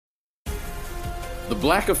The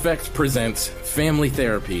Black Effect presents Family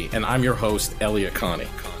Therapy, and I'm your host, Elliot Connie.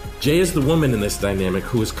 Jay is the woman in this dynamic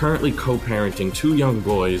who is currently co-parenting 2 young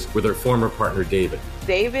boys with her former partner, David.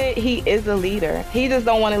 David, he is a leader. He just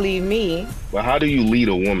don't want to leave me. But how do you lead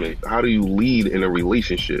a woman? How do you lead in a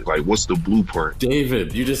relationship? Like, what's the blueprint?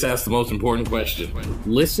 David, you just asked the most important question.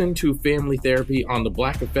 Listen to Family Therapy on the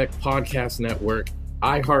Black Effect Podcast Network,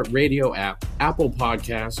 iHeartRadio app, Apple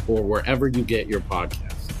Podcasts, or wherever you get your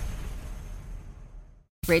podcasts.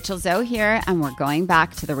 Rachel Zoe here, and we're going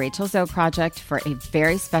back to the Rachel Zoe Project for a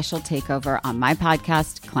very special takeover on my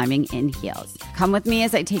podcast, Climbing in Heels. Come with me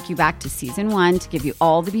as I take you back to season 1 to give you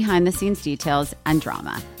all the behind-the-scenes details and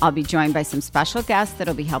drama. I'll be joined by some special guests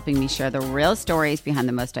that'll be helping me share the real stories behind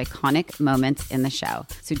the most iconic moments in the show.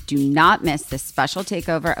 So do not miss this special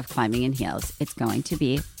takeover of Climbing in Heels. It's going to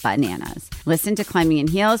be bananas. Listen to Climbing in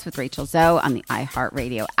Heels with Rachel Zoe on the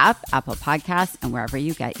iHeartRadio app, Apple Podcasts, and wherever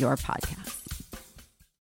you get your podcasts.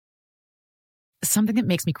 Something that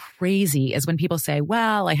makes me crazy is when people say,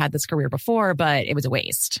 well, I had this career before, but it was a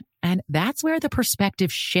waste. And that's where the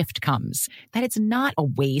perspective shift comes, that it's not a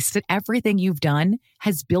waste, that everything you've done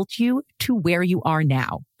has built you to where you are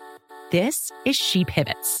now. This is She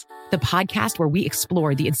Pivots, the podcast where we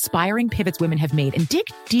explore the inspiring pivots women have made and dig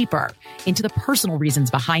deeper into the personal reasons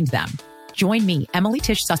behind them. Join me, Emily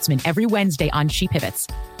Tish Sussman, every Wednesday on She Pivots.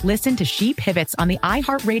 Listen to She Pivots on the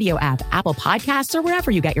iHeartRadio app, Apple Podcasts, or wherever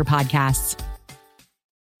you get your podcasts.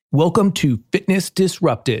 Welcome to Fitness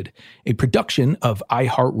Disrupted, a production of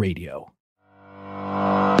iHeartRadio.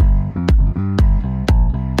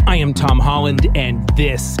 I am Tom Holland, and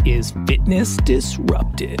this is Fitness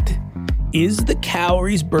Disrupted. Is the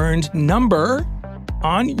calories burned number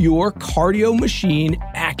on your cardio machine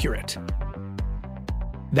accurate?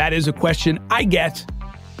 That is a question I get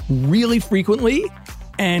really frequently,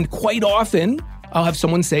 and quite often I'll have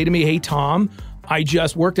someone say to me, hey, Tom, I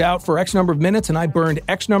just worked out for X number of minutes and I burned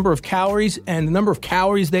X number of calories, and the number of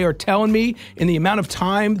calories they are telling me in the amount of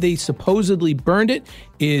time they supposedly burned it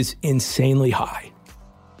is insanely high.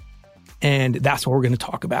 And that's what we're going to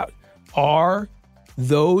talk about. Are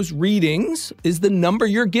those readings, is the number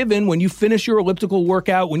you're given when you finish your elliptical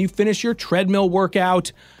workout, when you finish your treadmill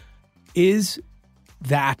workout, is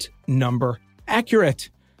that number accurate?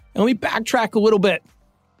 And let me backtrack a little bit.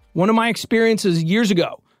 One of my experiences years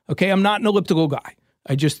ago, okay, I'm not an elliptical guy.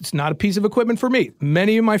 It's not a piece of equipment for me.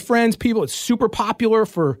 Many of my friends, people, it's super popular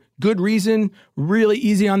for good reason, really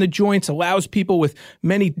easy on the joints, allows people with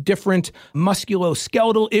many different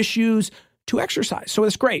musculoskeletal issues to exercise. So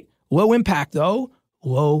it's great. Low impact though,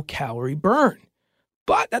 low calorie burn.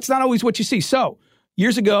 But that's not always what you see. So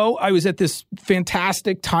years ago, I was at this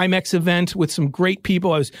fantastic Timex event with some great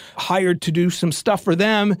people. I was hired to do some stuff for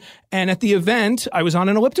them. And at the event, I was on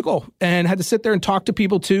an elliptical and had to sit there and talk to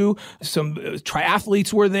people too. Some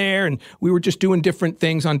triathletes were there, and we were just doing different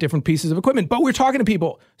things on different pieces of equipment. But we were talking to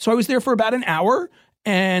people. So I was there for about an hour,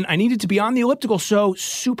 and I needed to be on the elliptical, so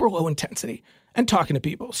super low intensity, and talking to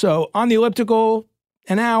people. So on the elliptical,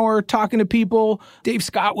 an hour talking to people. Dave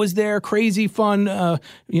Scott was there, crazy fun,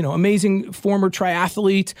 amazing former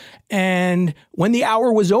triathlete. And when the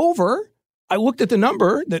hour was over, I looked at the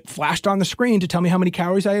number that flashed on the screen to tell me how many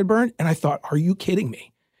calories I had burned. And I thought, are you kidding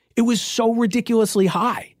me? It was so ridiculously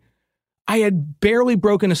high. I had barely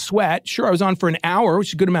broken a sweat. Sure, I was on for an hour, which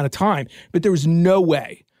is a good amount of time, but there was no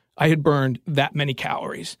way I had burned that many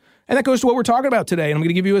calories. And that goes to what we're talking about today. And I'm going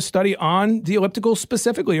to give you a study on the elliptical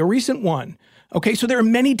specifically, a recent one. Okay, so there are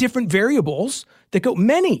many different variables that go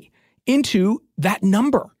into that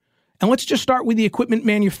number. And let's just start with the equipment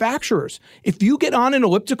manufacturers. If you get on an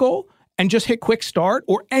elliptical and just hit quick start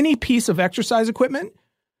or any piece of exercise equipment,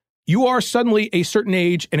 you are suddenly a certain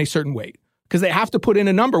age and a certain weight because they have to put in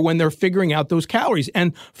a number when they're figuring out those calories.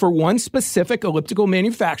 And for one specific elliptical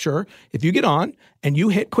manufacturer, if you get on and you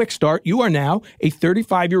hit quick start, you are now a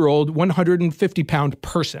 35-year-old, 150-pound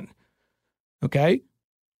person. Okay?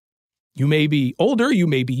 You may be older, you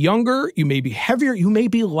may be younger, you may be heavier, you may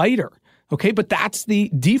be lighter, okay? But that's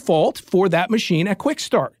the default for that machine at quick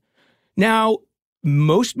start. Now,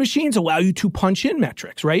 most machines allow you to punch in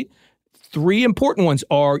metrics, right? 3 important ones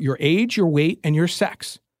are your age, your weight, and your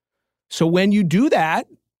sex. So when you do that,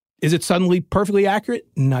 is it suddenly perfectly accurate?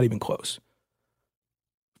 Not even close.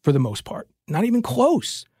 For the most part, not even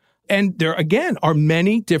close. And there, again, are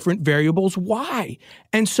many different variables why.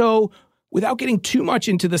 And so without getting too much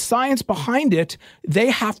into the science behind it, they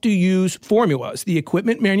have to use formulas. The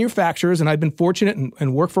equipment manufacturers, and I've been fortunate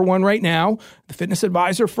and work for one right now, the fitness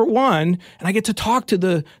advisor for one, and I get to talk to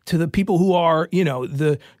the people who are,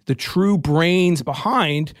 the true brains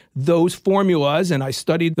behind those formulas, and I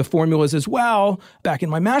studied the formulas as well back in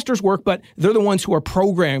my master's work, but they're the ones who are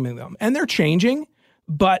programming them, and they're changing,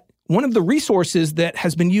 but one of the resources that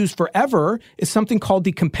has been used forever is something called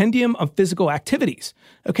the Compendium of Physical Activities.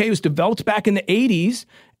 Okay, it was developed back in the 80s,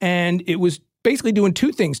 and it was basically doing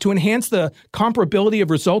two things: to enhance the comparability of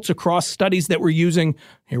results across studies that were using,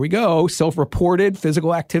 here we go, self-reported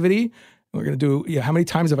physical activity. We're going to do, how many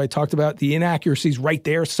times have I talked about the inaccuracies right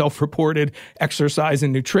there, self-reported exercise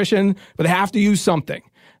and nutrition, but they have to use something.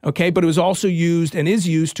 Okay, but it was also used and is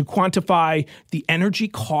used to quantify the energy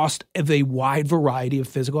cost of a wide variety of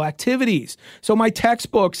physical activities. So my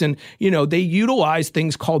textbooks and, they utilize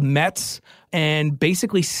things called METs and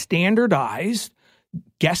basically standardized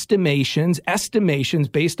estimations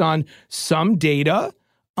based on some data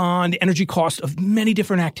on the energy cost of many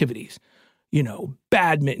different activities.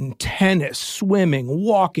 Badminton, tennis, swimming,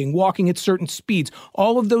 walking at certain speeds,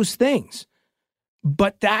 all of those things.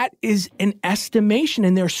 But that is an estimation,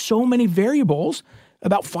 and there's so many variables,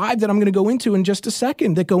 about 5 that I'm going to go into in just a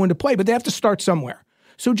second, that go into play, but they have to start somewhere.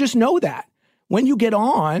 So just know that when you get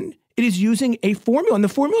on, it is using a formula, and the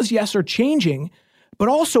formulas, yes, are changing, but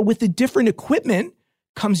also with the different equipment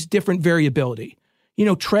comes different variability.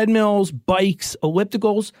 Treadmills, bikes,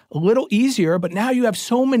 ellipticals, a little easier, but now you have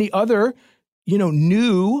so many other,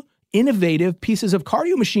 new, innovative pieces of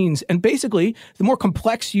cardio machines, and basically, the more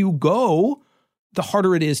complex you go, the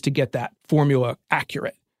harder it is to get that formula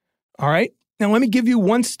accurate. All right. Now, let me give you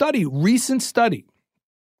one study, recent study.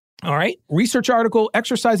 All right. Research article,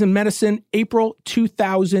 Exercise in Medicine, April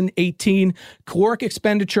 2018, caloric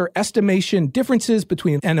expenditure estimation differences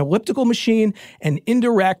between an elliptical machine and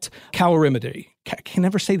indirect calorimetry. I can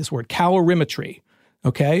never say this word, calorimetry.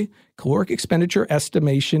 Okay. Caloric expenditure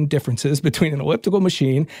estimation differences between an elliptical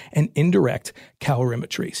machine and indirect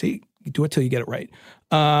calorimetry. See, you do it till you get it right.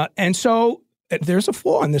 And so, there's a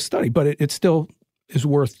flaw in this study, but it still is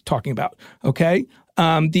worth talking about, okay?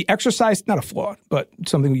 The exercise, not a flaw, but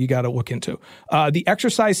something you got to look into. The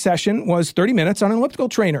exercise session was 30 minutes on an elliptical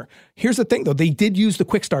trainer. Here's the thing, though. They did use the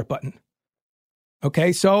quick start button,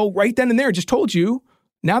 okay? So right then and there, I just told you,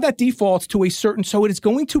 now that defaults to a certain, so it is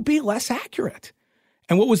going to be less accurate.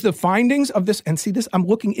 And what was the findings of this? And see this, I'm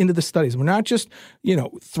looking into the studies. We're not just,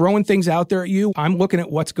 throwing things out there at you. I'm looking at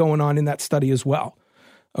what's going on in that study as well,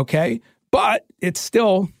 okay? But it's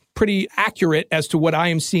still pretty accurate as to what I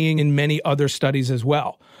am seeing in many other studies as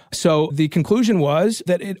well. So the conclusion was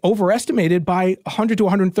that it overestimated by 100 to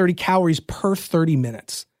 130 calories per 30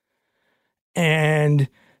 minutes. And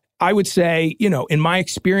I would say, in my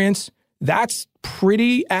experience, that's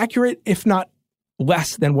pretty accurate, if not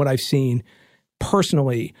less than what I've seen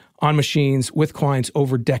personally on machines with clients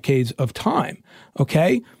over decades of time.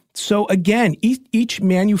 Okay? So again, each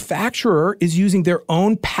manufacturer is using their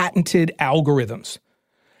own patented algorithms.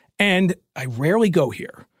 And I rarely go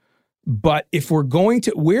here, but if we're going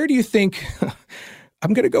to, where do you think,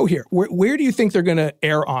 I'm going to go here. Where do you think they're going to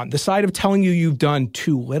err on? The side of telling you you've done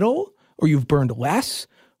too little or you've burned less?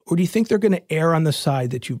 Or do you think they're going to err on the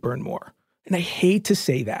side that you've burned more? And I hate to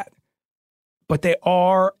say that, but they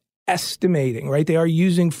are estimating, right? They are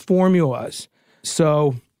using formulas.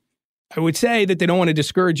 So I would say that they don't want to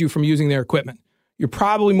discourage you from using their equipment. You're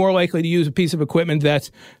probably more likely to use a piece of equipment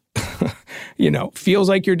that, feels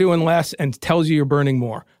like you're doing less and tells you you're burning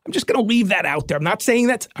more. I'm just going to leave that out there. I'm not saying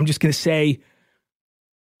that. I'm just going to say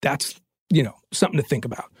that's, something to think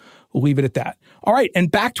about. We'll leave it at that. All right.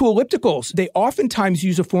 And back to ellipticals. They oftentimes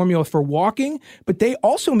use a formula for walking, but they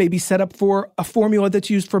also may be set up for a formula that's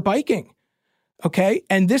used for biking. Okay.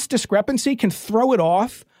 And this discrepancy can throw it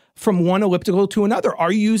off from one elliptical to another.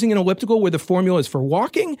 Are you using an elliptical where the formula is for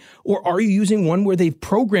walking, or are you using one where they've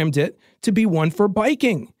programmed it to be one for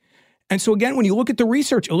biking? And so again, when you look at the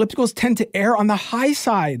research, ellipticals tend to err on the high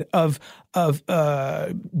side of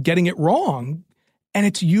getting it wrong. And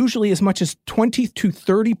it's usually as much as 20 to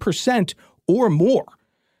 30% or more.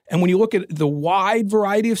 And when you look at the wide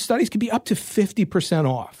variety of studies, it can be up to 50%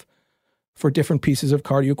 off for different pieces of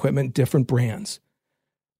cardio equipment, different brands.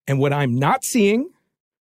 And what I'm not seeing,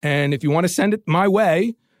 and if you want to send it my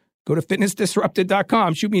way, go to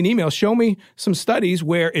fitnessdisrupted.com, shoot me an email, show me some studies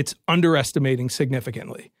where it's underestimating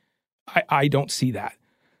significantly. I don't see that.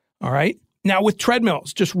 All right. Now with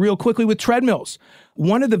treadmills, just real quickly with treadmills,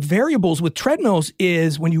 one of the variables with treadmills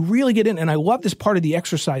is when you really get in, and I love this part of the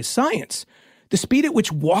exercise science, the speed at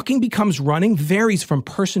which walking becomes running varies from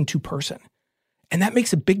person to person. And that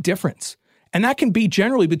makes a big difference. And that can be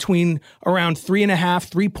generally between around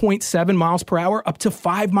 3.5, 3.7 miles per hour up to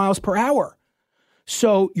 5 miles per hour.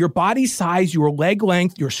 So your body size, your leg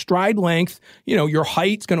length, your stride length, your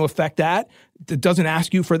height's going to affect that. It doesn't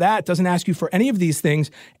ask you for that. It doesn't ask you for any of these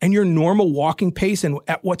things. And your normal walking pace and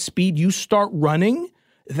at what speed you start running,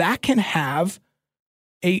 that can have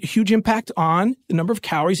a huge impact on the number of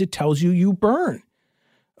calories it tells you burn.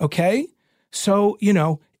 Okay? So,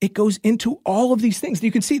 it goes into all of these things.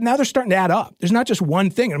 You can see now they're starting to add up. There's not just one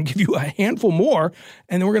thing. I'm going to give you a handful more,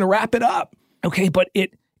 and then we're going to wrap it up. Okay? But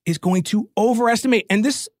it is going to overestimate. And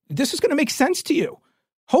this is going to make sense to you,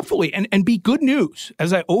 hopefully, and be good news,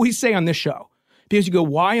 as I always say on this show. Because you go,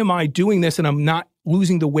 why am I doing this and I'm not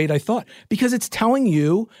losing the weight I thought? Because it's telling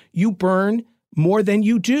you burn more than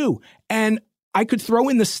you do. And I could throw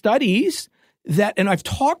in the studies that, and I've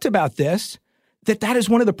talked about this, that is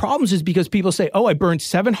one of the problems is because people say, I burned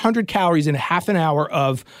 700 calories in half an hour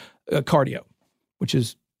of cardio, which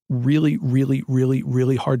is really, really, really,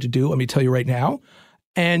 really hard to do. Let me tell you right now.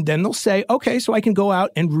 And then they'll say, okay, so I can go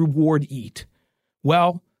out and reward eat.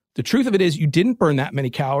 Well, the truth of it is you didn't burn that many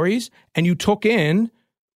calories and you took in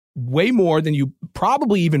way more than you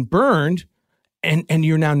probably even burned, and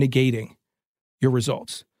you're now negating your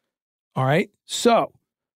results. All right? So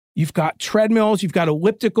you've got treadmills, you've got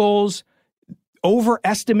ellipticals,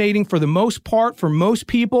 overestimating for the most part for most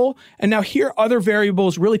people. And now here are other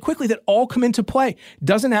variables really quickly that all come into play.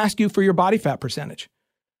 Doesn't ask you for your body fat percentage.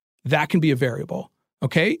 That can be a variable.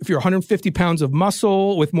 Okay, if you're 150 pounds of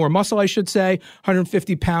muscle, with more muscle, I should say,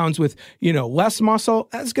 150 pounds with, less muscle,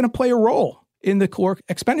 that's going to play a role in the caloric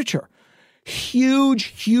expenditure.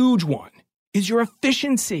 Huge one is your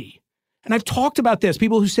efficiency. And I've talked about this.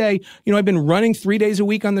 People who say, I've been running 3 days a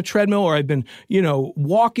week on the treadmill, or I've been,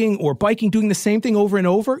 walking or biking, doing the same thing over and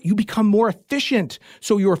over, you become more efficient.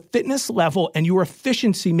 So your fitness level and your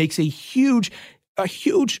efficiency makes plays a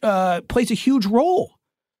huge role.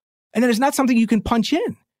 And then it's not something you can punch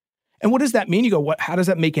in. And what does that mean? You go, how does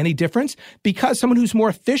that make any difference? Because someone who's more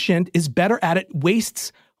efficient is better at it,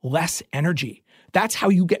 wastes less energy. That's how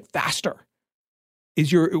you get faster.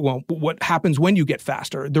 What happens when you get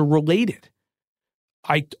faster? They're related.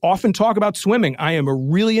 I often talk about swimming. I am a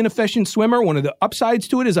really inefficient swimmer. One of the upsides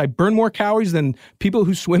to it is I burn more calories than people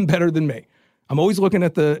who swim better than me. I'm always looking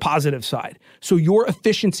at the positive side. So your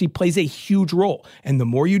efficiency plays a huge role. And the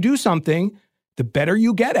more you do something, the better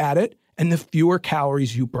you get at it and the fewer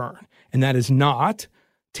calories you burn. And that is not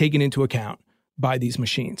taken into account by these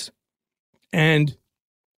machines. And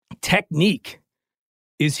technique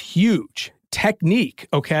is huge. Technique,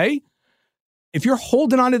 okay? If you're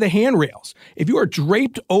holding onto the handrails, if you are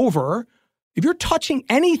draped over, if you're touching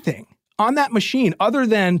anything on that machine other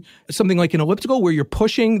than something like an elliptical where you're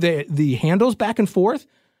pushing the handles back and forth,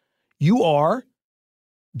 you are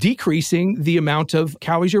decreasing the amount of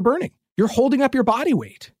calories you're burning. You're holding up your body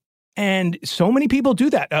weight. And so many people do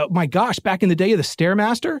that. My gosh, back in the day of the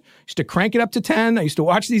Stairmaster, I used to crank it up to 10. I used to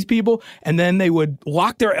watch these people, and then they would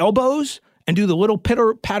lock their elbows and do the little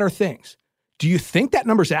pitter-patter things. Do you think that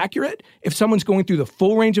number's accurate if someone's going through the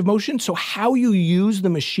full range of motion? So how you use the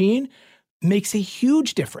machine makes a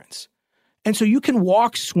huge difference. And so you can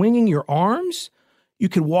walk swinging your arms. You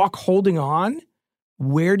can walk holding on.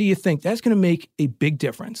 Where do you think that's going to make a big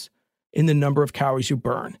difference in the number of calories you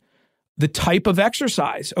burn? The type of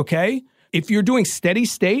exercise, okay? If you're doing steady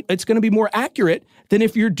state, it's going to be more accurate than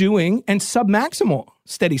if you're doing, and submaximal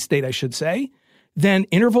steady state, I should say, than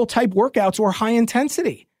interval type workouts or high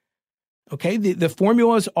intensity. Okay, the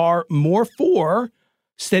formulas are more for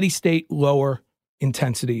steady state, lower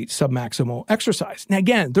intensity, submaximal exercise. Now,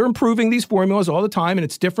 again, they're improving these formulas all the time, and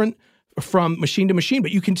it's different from machine to machine,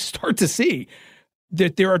 but you can start to see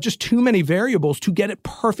that there are just too many variables to get it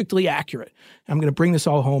perfectly accurate. I'm going to bring this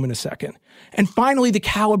all home in a second. And finally, the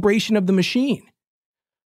calibration of the machine.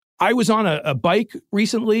 I was on a bike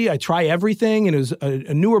recently. I try everything, and it was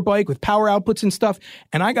a newer bike with power outputs and stuff.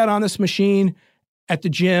 And I got on this machine at the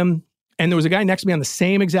gym, and there was a guy next to me on the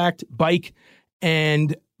same exact bike,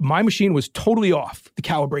 and my machine was totally off the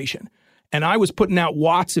calibration. And I was putting out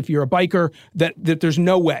watts, if you're a biker, that there's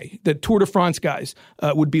no way that Tour de France guys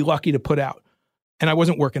would be lucky to put out. And I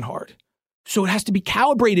wasn't working hard. So it has to be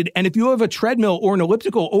calibrated. And if you have a treadmill or an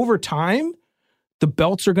elliptical over time, the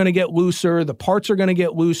belts are going to get looser, the parts are going to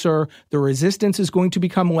get looser, the resistance is going to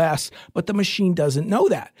become less, but the machine doesn't know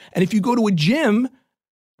that. And if you go to a gym,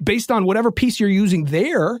 based on whatever piece you're using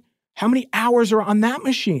there, how many hours are on that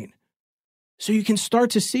machine? So you can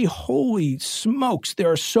start to see, holy smokes,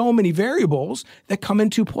 there are so many variables that come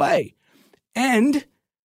into play. And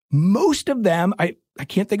most of them, I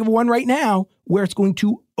can't think of one right now, where it's going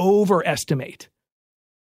to overestimate.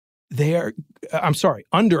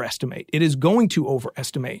 underestimate. It is going to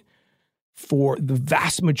overestimate for the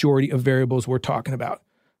vast majority of variables we're talking about.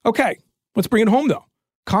 Okay, let's bring it home though.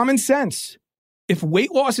 Common sense. If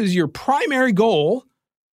weight loss is your primary goal,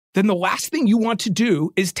 then the last thing you want to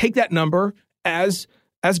do is take that number as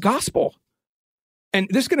gospel. And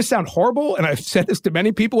this is going to sound horrible, and I've said this to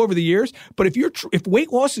many people over the years, but if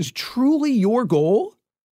weight loss is truly your goal,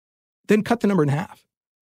 then cut the number in half.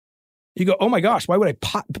 You go, oh my gosh, why would I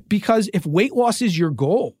pop? Because if weight loss is your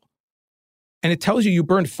goal, and it tells you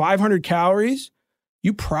burned 500 calories,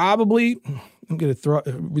 you probably,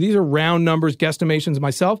 these are round numbers, guesstimations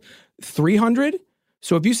myself, 300.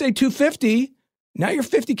 So if you say 250, now you're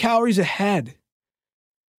 50 calories ahead.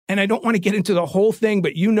 And I don't want to get into the whole thing,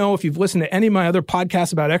 but if you've listened to any of my other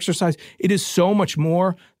podcasts about exercise, it is so much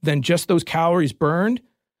more than just those calories burned.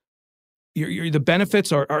 The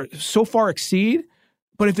benefits are so far exceed.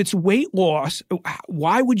 But if it's weight loss,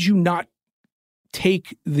 why would you not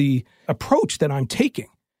take the approach that I'm taking?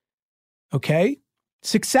 Okay?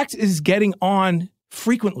 Success is getting on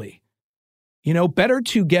frequently. Better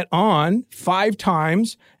to get on 5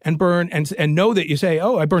 times and burn and know that you say,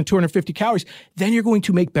 oh, I burned 250 calories. Then you're going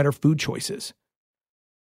to make better food choices.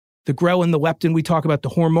 The ghrelin, the leptin, we talk about the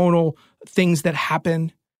hormonal things that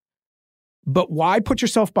happen. But why put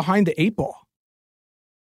yourself behind the 8 ball?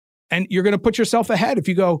 And you're going to put yourself ahead if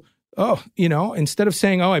you go, instead of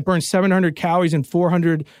saying, oh, I burned 700 calories in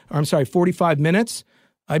 45 minutes,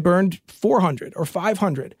 I burned 400 or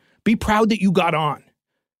 500. Be proud that you got on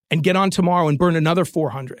and get on tomorrow and burn another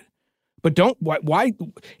 400. But why,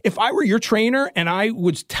 if I were your trainer and I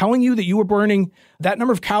was telling you that you were burning that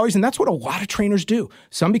number of calories, and that's what a lot of trainers do.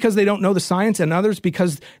 Some because they don't know the science and others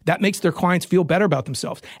because that makes their clients feel better about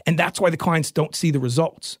themselves. And that's why the clients don't see the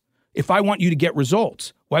results. If I want you to get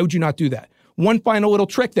results, why would you not do that? One final little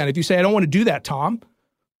trick then, if you say, I don't want to do that, Tom,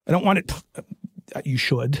 I don't want it, you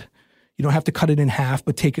should. You don't have to cut it in half,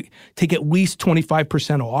 but take at least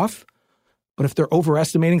 25% off. But if they're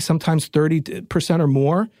overestimating, sometimes 30% or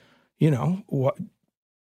more,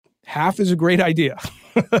 half is a great idea.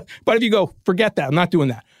 But if you go, forget that, I'm not doing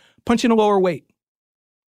that. Punch in a lower weight.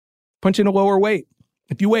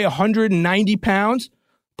 If you weigh 190 pounds,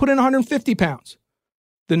 put in 150 pounds.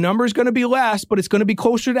 The number is going to be less, but it's going to be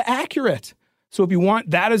closer to accurate. So if you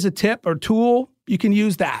want that as a tip or tool, you can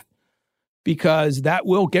use that because that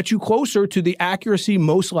will get you closer to the accuracy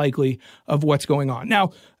most likely of what's going on.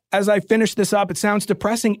 Now, as I finish this up, it sounds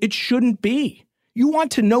depressing. It shouldn't be. You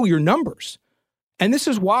want to know your numbers. And this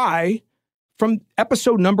is why from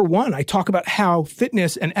episode number 1, I talk about how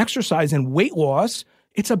fitness and exercise and weight loss,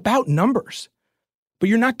 it's about numbers. But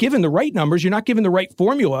you're not given the right numbers. You're not given the right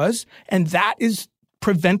formulas. And that is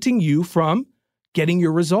preventing you from getting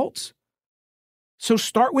your results. So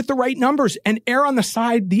start with the right numbers and err on the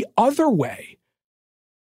side the other way.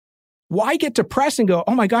 Why get depressed and go,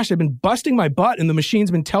 oh my gosh, I've been busting my butt and the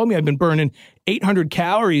machine's been telling me I've been burning 800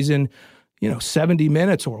 calories in 70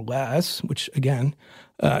 minutes or less, which again,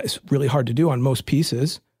 is really hard to do on most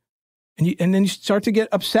pieces. And then you start to get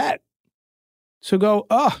upset. So go,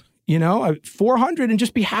 400 and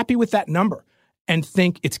just be happy with that number and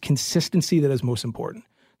think it's consistency that is most important.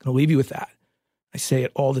 I'm going to leave you with that. I say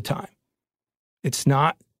it all the time. It's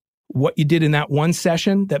not what you did in that one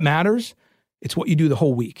session that matters. It's what you do the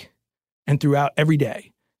whole week and throughout every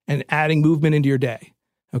day and adding movement into your day.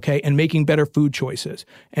 Okay. And making better food choices.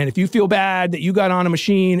 And if you feel bad that you got on a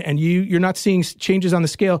machine and you're not seeing changes on the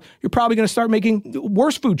scale, you're probably going to start making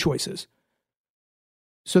worse food choices.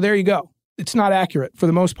 So there you go. It's not accurate for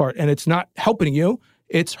the most part. And it's not helping you.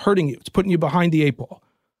 It's hurting you. It's putting you behind the 8 ball.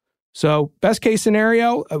 So best case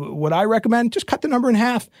scenario, what I recommend, just cut the number in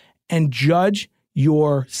half and judge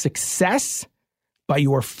your success by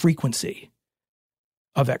your frequency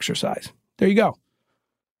of exercise. There you go.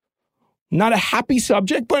 Not a happy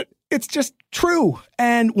subject, but it's just true.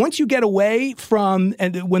 And once you get away from,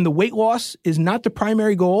 and when the weight loss is not the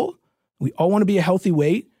primary goal, we all want to be a healthy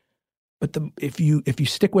weight. But if you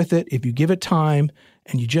stick with it, if you give it time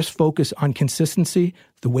and you just focus on consistency,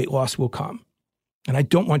 the weight loss will come. And I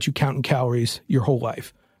don't want you counting calories your whole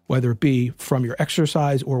life, whether it be from your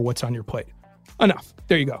exercise or what's on your plate. Enough.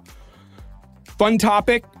 There you go. Fun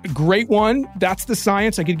topic. Great one. That's the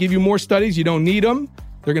science. I could give you more studies. You don't need them.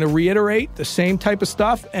 They're going to reiterate the same type of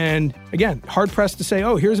stuff. And again, hard pressed to say,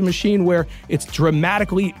 oh, here's a machine where it's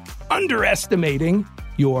dramatically underestimating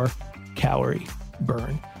your calorie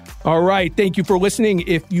burn. All right. Thank you for listening.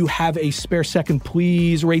 If you have a spare second,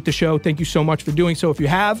 please rate the show. Thank you so much for doing so. If you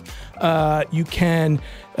have, you can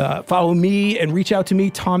follow me and reach out to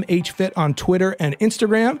me, Tom H. Fit, on Twitter and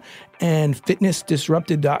Instagram. And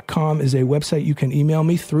fitnessdisrupted.com is a website you can email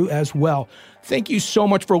me through as well. Thank you so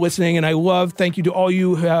much for listening. And thank you to all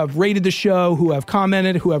you who have rated the show, who have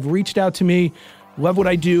commented, who have reached out to me. Love what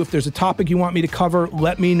I do. If there's a topic you want me to cover,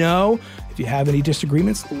 let me know. If you have any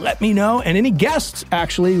disagreements, let me know. And any guests,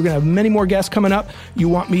 actually, we're going to have many more guests coming up you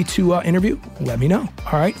want me to interview, let me know.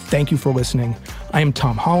 All right. Thank you for listening. I am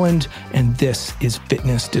Tom Holland, and this is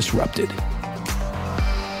Fitness Disrupted.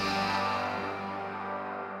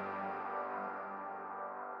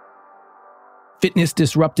 Fitness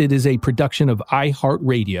Disrupted is a production of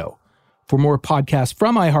iHeartRadio. For more podcasts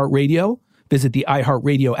from iHeartRadio, visit the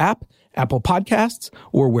iHeartRadio app, Apple Podcasts,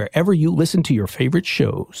 or wherever you listen to your favorite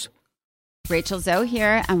shows. Rachel Zoe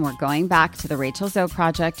here, and we're going back to the Rachel Zoe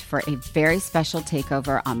Project for a very special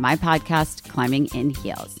takeover on my podcast, Climbing in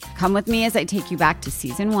Heels. Come with me as I take you back to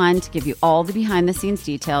season 1 to give you all the behind-the-scenes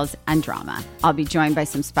details and drama. I'll be joined by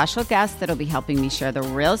some special guests that'll be helping me share the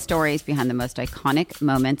real stories behind the most iconic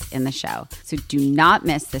moments in the show. So do not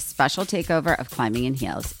miss this special takeover of Climbing in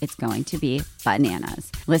Heels. It's going to be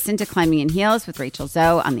bananas. Listen to Climbing in Heels with Rachel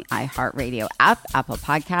Zoe on the iHeartRadio app, Apple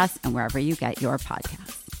Podcasts, and wherever you get your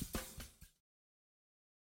podcasts.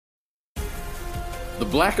 The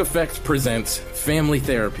Black Effect presents Family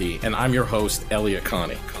Therapy, and I'm your host, Elliot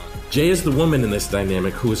Connie. Jay is the woman in this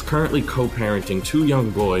dynamic who is currently co-parenting 2 young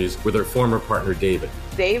boys with her former partner, David.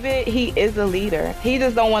 David, he is a leader. He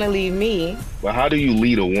just don't want to leave me. But how do you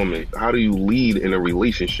lead a woman? How do you lead in a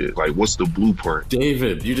relationship? Like, what's the blueprint?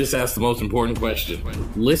 David, you just asked the most important question.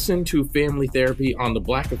 Listen to Family Therapy on the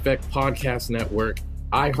Black Effect Podcast Network,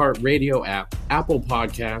 iHeartRadio app, Apple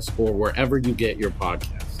Podcasts, or wherever you get your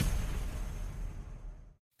podcasts.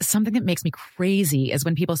 Something that makes me crazy is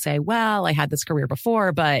when people say, well, I had this career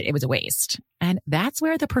before, but it was a waste. And that's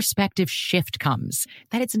where the perspective shift comes,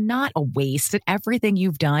 that it's not a waste, that everything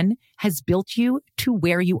you've done has built you to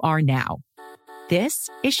where you are now. This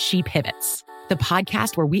is She Pivots, the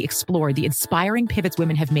podcast where we explore the inspiring pivots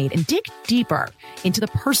women have made and dig deeper into the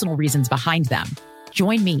personal reasons behind them.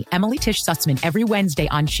 Join me, Emily Tish Sussman, every Wednesday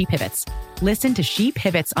on She Pivots. Listen to She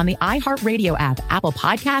Pivots on the iHeartRadio app, Apple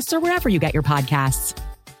Podcasts, or wherever you get your podcasts.